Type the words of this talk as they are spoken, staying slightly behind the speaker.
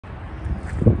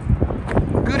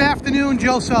Good afternoon,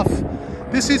 Joseph.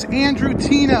 This is Andrew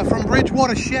Tina from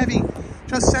Bridgewater Chevy.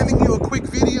 Just sending you a quick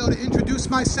video to introduce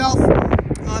myself.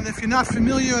 And if you're not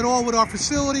familiar at all with our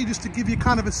facility, just to give you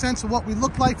kind of a sense of what we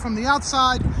look like from the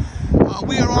outside.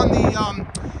 We are on the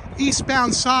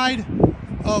eastbound side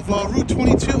of Route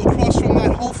 22, across from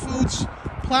that Whole Foods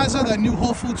Plaza, that new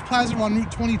Whole Foods Plaza on Route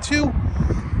 22.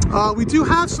 We do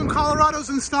have some Colorados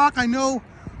in stock. I know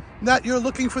that you're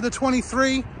looking for the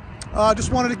 23.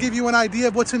 Just wanted to give you an idea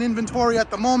of what's in inventory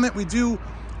at the moment. We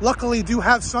luckily do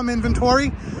have some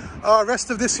inventory. Rest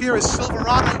of this here is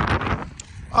Silverado.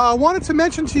 Wanted to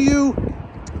mention to you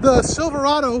the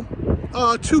Silverado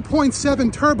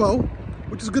 2.7 Turbo,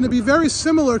 which is going to be very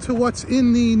similar to what's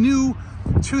in the new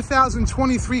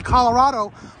 2023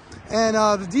 Colorado. And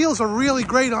the deals are really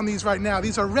great on these right now.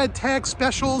 These are red tag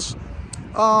specials,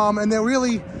 and they're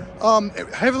really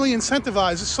heavily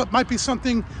incentivized. This might be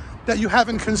something that you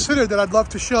haven't considered that I'd love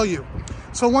to show you.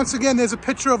 So once again, there's a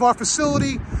picture of our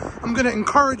facility. I'm going to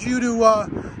encourage you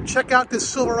to check out this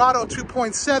Silverado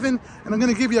 2.7, and I'm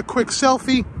going to give you a quick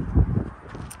selfie.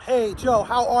 Hey Joe,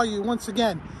 how are you? Once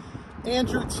again,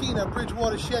 Andrew Tina,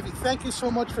 Bridgewater Chevy. Thank you so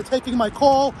much for taking my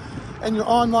call and your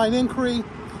online inquiry.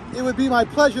 It would be my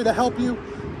pleasure to help you.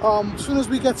 As soon as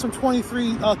we get some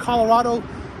 23 Colorado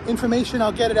information,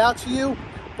 I'll get it out to you.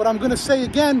 But I'm going to say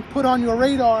again, put on your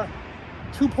radar,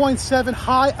 2.7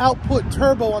 high output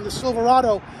turbo on the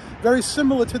Silverado, very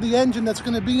similar to the engine that's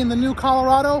going to be in the new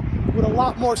Colorado, with a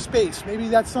lot more space. Maybe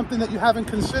that's something that you haven't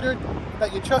considered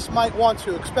that you just might want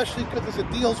to, especially because there's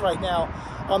a deals right now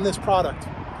on this product.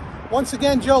 Once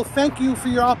again, Joe, thank you for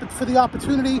the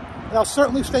opportunity, and I'll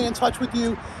certainly stay in touch with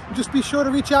you. Just be sure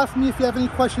to reach out for me if you have any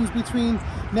questions between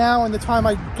now and the time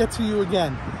I get to you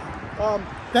again.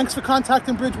 Thanks for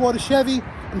contacting Bridgewater Chevy.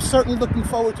 I'm certainly looking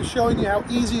forward to showing you how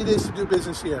easy it is to do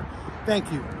business here. Thank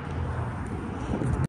you.